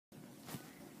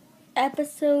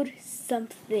episode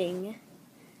something.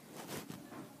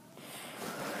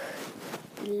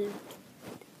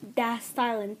 That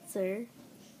silencer.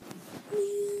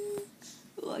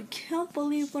 I can't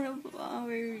believe one of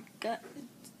our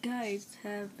guys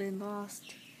have been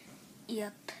lost.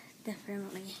 Yep,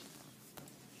 definitely.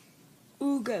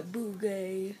 Ooga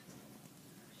booga.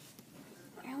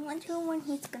 I wonder when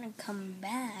he's gonna come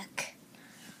back.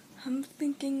 I'm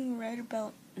thinking right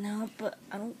about now, but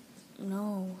I don't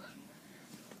know.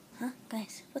 Huh,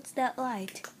 guys? What's that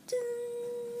light?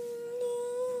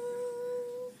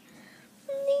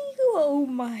 Oh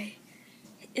my!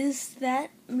 Is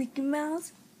that Mickey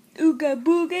Mouse? Ooga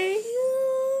booga!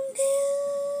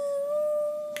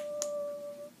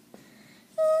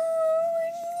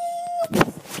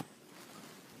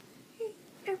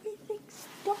 Everything's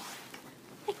dark.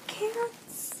 I can't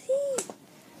see.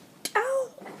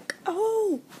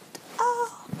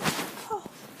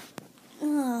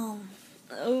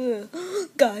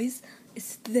 Guys,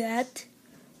 is that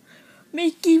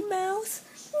Mickey Mouse?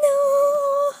 No!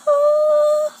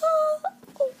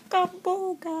 Ooga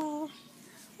booga!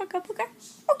 Ooga booga!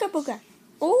 Ooga booga!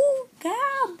 Ooga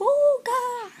booga!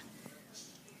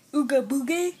 Ooga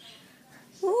boogie!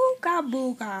 Ooga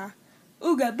booga!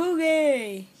 Ooga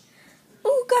boogie!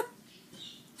 Ooga.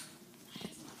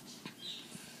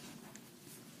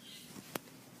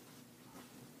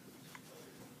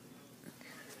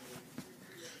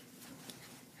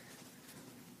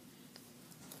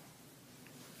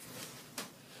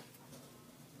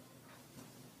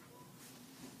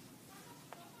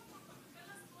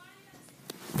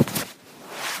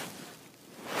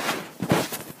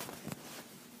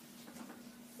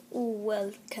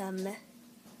 Welcome.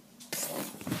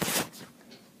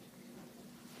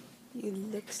 It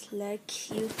looks like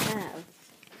you have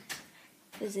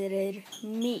visited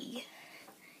me.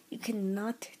 You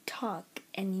cannot talk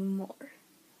anymore.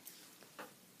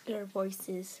 Your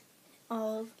voices,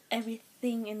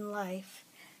 everything in life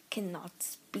cannot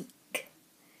speak,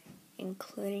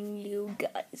 including you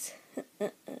guys.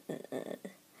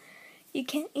 You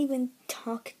can't even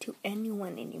talk to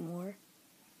anyone anymore.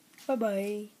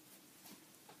 Bye-bye.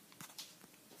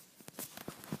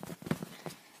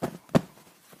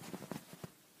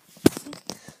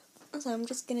 So I'm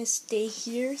just gonna stay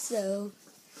here so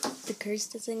the curse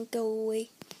doesn't go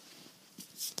away.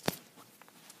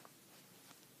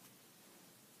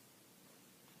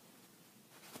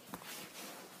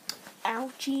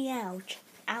 Ouchie ouch.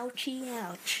 Ouchie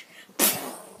ouch.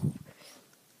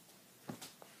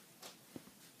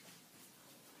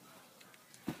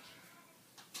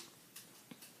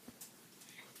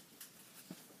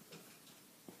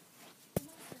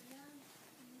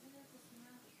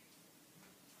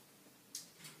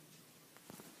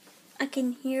 I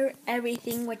can hear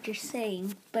everything what you're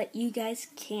saying, but you guys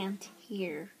can't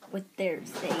hear what they're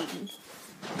saying.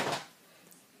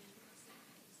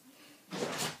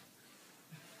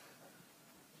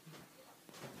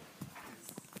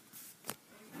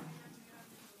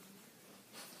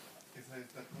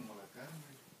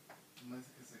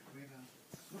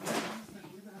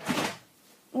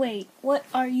 Wait, what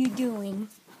are you doing?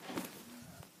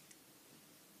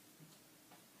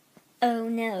 Oh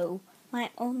no, my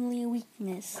only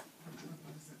weakness.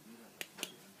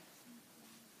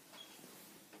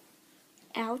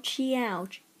 Ouchie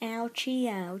ouch, ouchie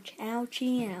ouch,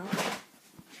 ouchie ouch.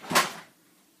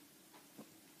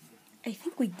 I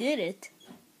think we did it.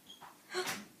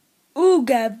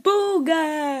 Ooga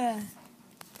booga!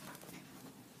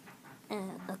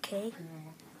 Okay.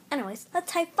 Anyways,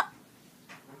 let's high five.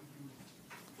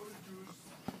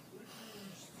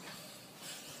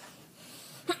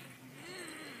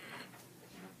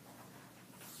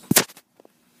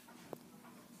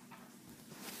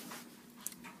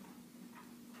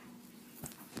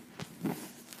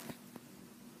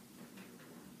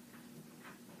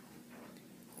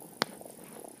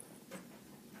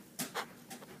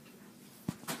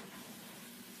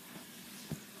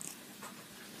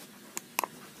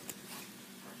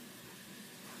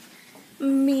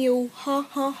 Mew, ha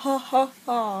ha ha ha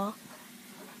ha.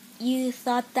 You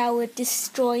thought that would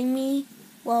destroy me?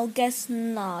 Well, guess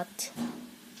not.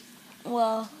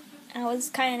 Well, I was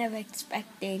kind of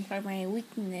expecting for my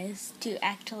weakness to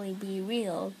actually be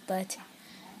real, but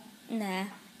nah,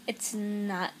 it's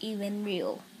not even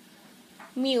real.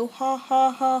 Mew, ha ha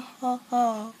ha ha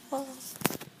ha.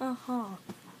 Ha ha.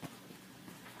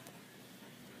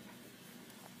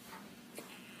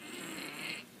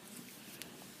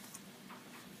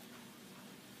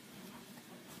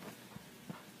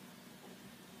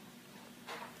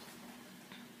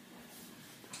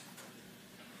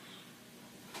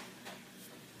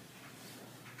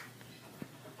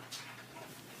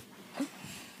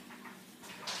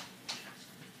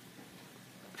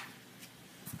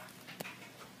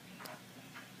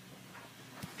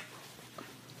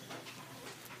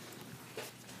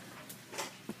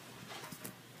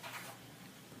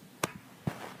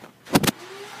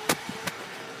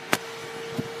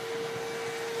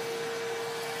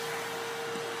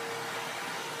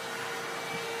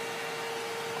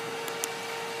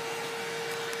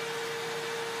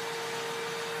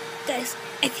 Guys,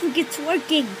 I think it's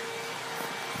working.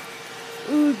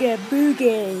 Ooga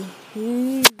boogie.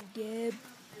 Ooga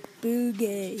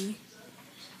boogie.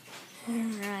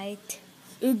 Alright.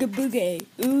 Ooga boogie.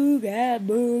 Ooga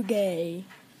boogie.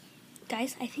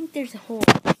 Guys, I think there's a hole.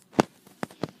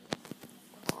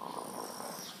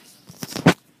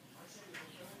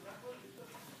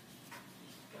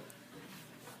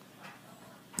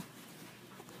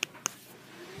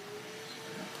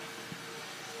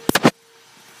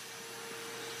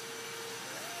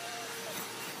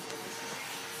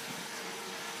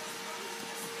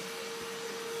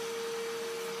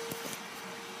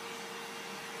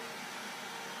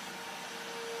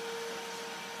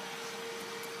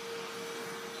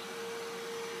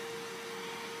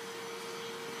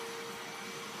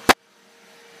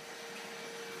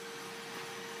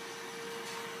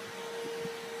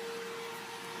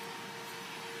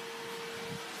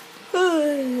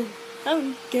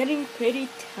 I'm getting pretty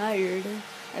tired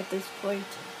at this point.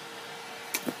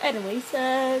 Anyways,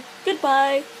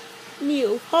 goodbye.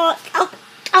 New hot. Ow!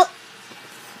 Ow!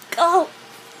 Go!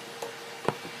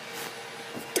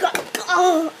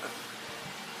 Go!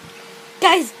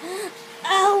 Guys!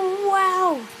 Oh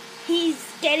wow! He's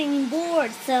getting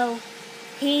bored, so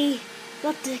he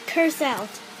got the curse out.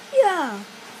 Yeah.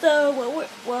 So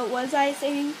what was I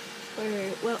saying?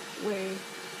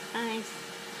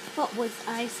 What was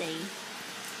I saying?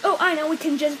 Oh, I know. We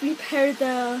can just repair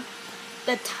the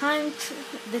time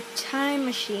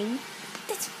machine.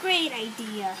 That's a great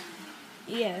idea.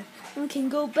 Yeah, we can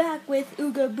go back with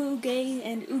Ooga Boogie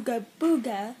and Ooga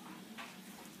Booga.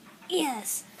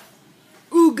 Yes.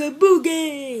 Ooga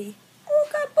Boogie.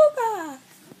 Ooga Booga.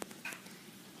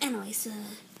 Anyways,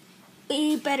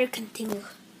 we better continue.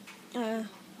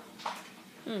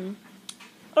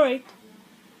 Alright.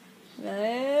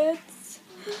 Let's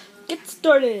get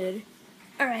started.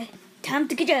 Alright, time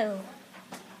to go.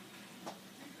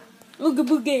 Ooga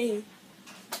Boogie.